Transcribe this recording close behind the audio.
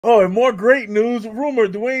Oh, and more great news. Rumor,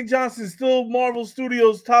 Dwayne Johnson is still Marvel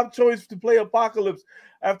Studios' top choice to play Apocalypse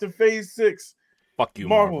after Phase 6. Fuck you,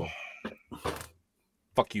 Marvel.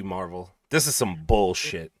 Fuck you, Marvel. This is some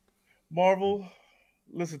bullshit. Marvel,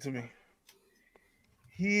 listen to me.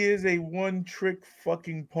 He is a one-trick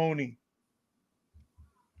fucking pony.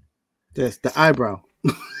 That's the eyebrow.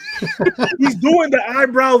 He's doing the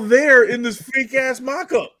eyebrow there in this fake-ass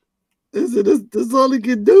mock-up. That's all he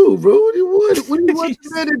can do, bro. What do you want? What do you want the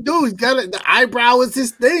man to do? He's got the eyebrow is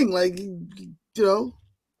his thing. Like, you know,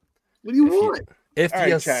 what do you want? If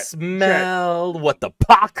you smell what the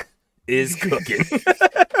Pac is cooking.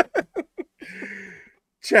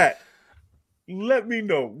 Chat, let me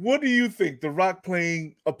know. What do you think? The Rock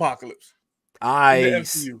playing Apocalypse? I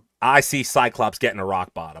see Cyclops getting a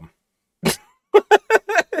rock bottom.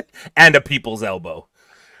 And a people's elbow.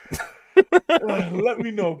 Let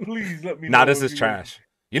me know, please. Let me know. Nah, this is trash.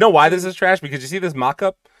 You know why this is trash? Because you see this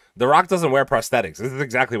mock-up? The Rock doesn't wear prosthetics. This is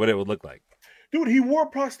exactly what it would look like. Dude, he wore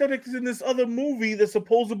prosthetics in this other movie that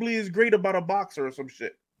supposedly is great about a boxer or some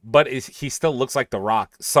shit. But he still looks like The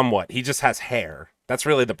Rock somewhat. He just has hair. That's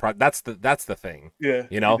really that's the thing. Yeah.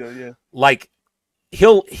 You know? Does, yeah. Like he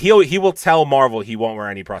will tell Marvel he won't wear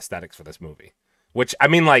any prosthetics for this movie. Which, I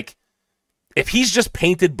mean, like, if he's just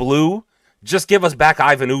painted blue, just give us back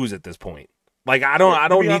Ivan Ooze at this point. Like, I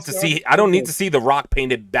don't need to see The Rock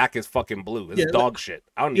painted back as fucking blue. It's dog shit.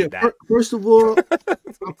 I don't need that. First of all,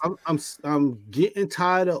 I'm getting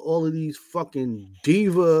tired of all of these fucking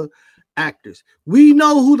diva actors. We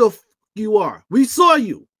know who the fuck you are. We saw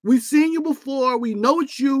you. We've seen you before. We know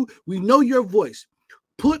it's you. We know your voice.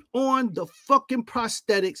 Put on the fucking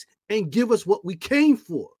prosthetics and give us what we came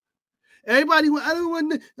for. Everybody, I don't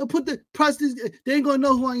want to put the prosthetics. They ain't gonna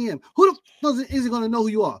know who I am. Who the fuck isn't gonna know who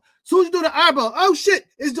you are? As soon as you do the eyebrow, oh shit,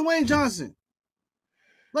 it's Dwayne Johnson.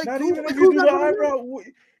 Like, not even if you do the eyebrow,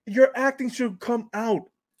 your acting should come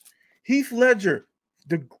out. Heath Ledger,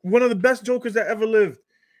 one of the best Jokers that ever lived.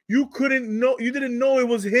 You didn't know it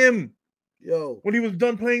was him. Yo, when he was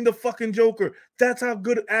done playing the fucking Joker. That's how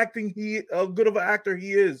good good of an actor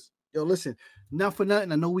he is. Yo, listen, not for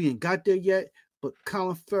nothing. I know we ain't got there yet, but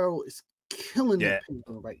Colin Farrell is killing the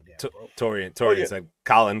people right now. Torian said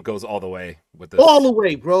Colin goes all the way with this. All the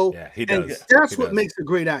way, bro. Yeah, he does. And that's what makes a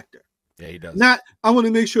great actor. Yeah, he does. Not, I want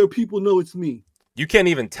to make sure people know it's me. You can't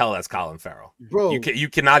even tell that's Colin Farrell, bro. You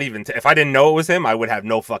cannot even. If I didn't know it was him, I would have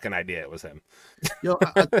no fucking idea it was him. Yo,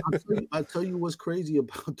 I'll tell you what's crazy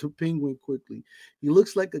about the Penguin quickly. He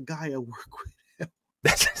looks like a guy I work with.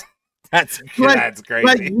 That's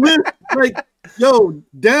crazy. Like, yo,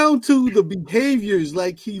 down to the behaviors,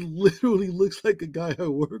 like he literally looks like a guy I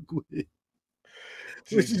work with,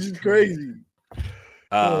 which is crazy.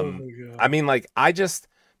 Oh my God. I mean, like,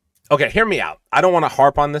 okay, hear me out. I don't want to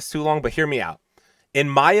harp on this too long, but hear me out. In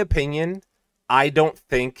my opinion, I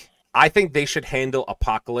think they should handle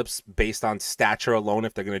Apocalypse based on stature alone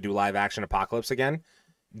if they're going to do live action Apocalypse again.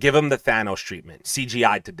 Give him the Thanos treatment,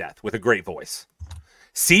 CGI'd to death with a great voice.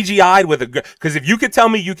 CGI'd with because if you could tell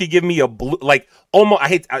me you could give me a blue, like, almost,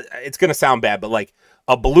 it's going to sound bad, but like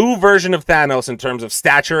a blue version of Thanos in terms of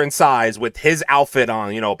stature and size with his outfit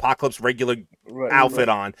on, Apocalypse regular outfit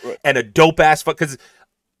on, and a dope ass because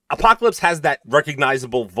Apocalypse has that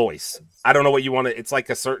recognizable voice. I don't know what you want to. It's like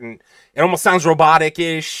it almost sounds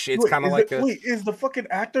robotic-ish. It's kind of like wait, is the fucking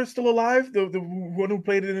actor still alive? The one who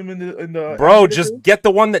played him in the bro, just get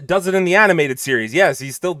the one that does it in the animated series. Yes,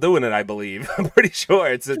 he's still doing it, I believe. I'm pretty sure.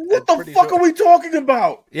 What the fuck are we talking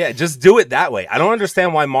about? Yeah, just do it that way. I don't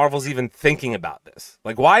understand why Marvel's even thinking about this.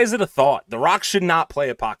 Like, why is it a thought? The Rock should not play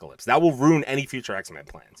Apocalypse. That will ruin any future X-Men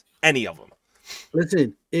plans. Any of them.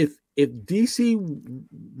 Listen, if DC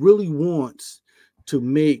really wants to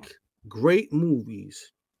make great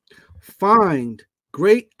movies, find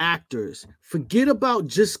great actors, forget about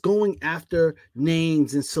just going after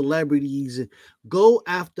names and celebrities, and go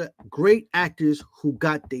after great actors who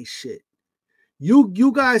got their shit.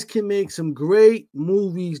 You guys can make some great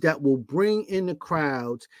movies that will bring in the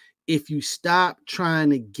crowds if you stop trying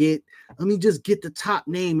to just get the top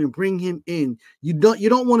name and bring him in. You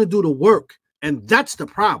don't want to do the work, and that's the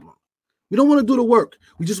problem. We don't want to do the work.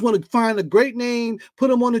 We just want to find a great name, put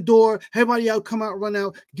him on the door, everybody out, come out, run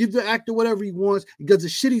out, give the actor whatever he wants. He does a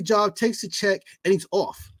shitty job, takes a check, and he's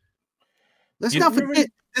off. Let's not forget,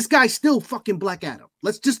 this guy's still fucking Black Adam.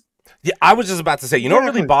 Let's just... Yeah, I was just about to say, what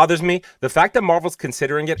really bothers me? The fact that Marvel's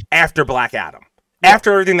considering it after Black Adam.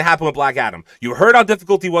 after everything that happened with Black Adam. You heard how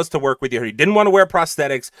difficult he was to work with. You heard he didn't want to wear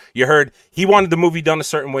prosthetics. You heard he wanted the movie done a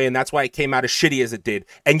certain way, and that's why it came out as shitty as it did.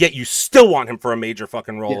 And yet you still want him for a major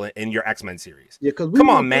fucking role in your X-Men series. Yeah, because come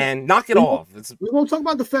on, man, knock it off. We won't talk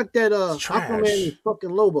about the fact that Aquaman is fucking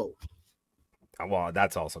Lobo. Well,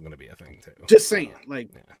 that's also going to be a thing too. Just saying, like,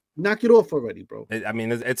 knock it off already, bro. I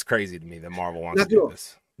mean, it's crazy to me that Marvel wants to do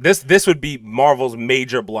this. This would be Marvel's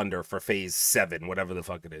major blunder for Phase 7, whatever the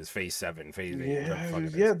fuck it is. Phase 7, Phase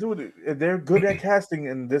 8. Yeah, dude. They're good at casting,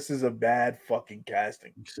 and this is a bad fucking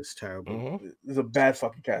casting. It's just terrible. It's a bad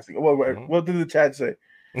fucking casting. What did the chat say?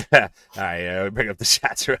 All right, bring up the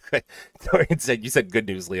chats real quick. Dorian said, "You said good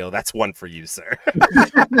news, Leo. That's one for you, sir."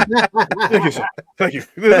 Thank you, sir. Thank you.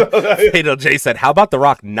 Fatal J said, "How about The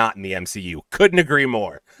Rock not in the MCU?" Couldn't agree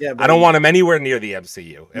more. Yeah, I don't want him anywhere near the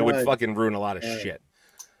MCU. It would fucking ruin a lot of shit.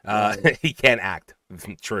 He can't act.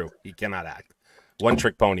 True, he cannot act. One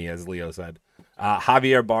trick pony, as Leo said.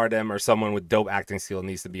 Javier Bardem or someone with dope acting skill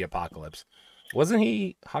needs to be Apocalypse. Wasn't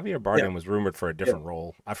he? Javier Bardem was rumored for a different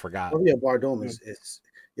role. I forgot. Javier Bardem is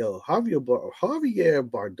Javier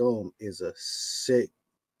Bardem is a sick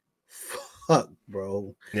fuck,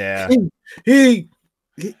 bro. Yeah, he's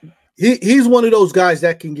one of those guys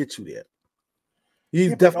that can get you there.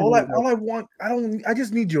 He's definitely all I want. I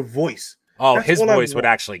just need your voice. Oh, his voice would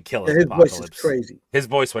actually kill his voice is crazy. His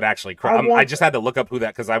voice would actually cry. I just had to look up who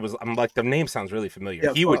that because I'm like the name sounds really familiar.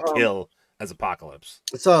 Yeah, he would kill as Apocalypse.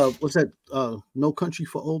 It's what's that? No Country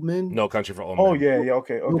for Old Men. No Country for Old Men. Oh yeah,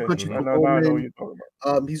 okay. No Country for Old Men. I know what you're talking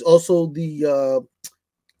about. He's also the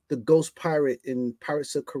ghost pirate in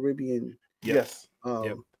Pirates of the Caribbean. Yes.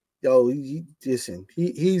 Yo, listen,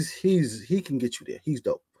 he can get you there. He's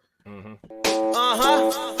dope.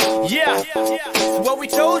 Yeah. What we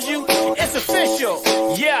told you, it's official.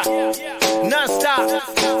 Yeah. Non-stop.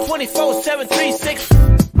 24/7, 365.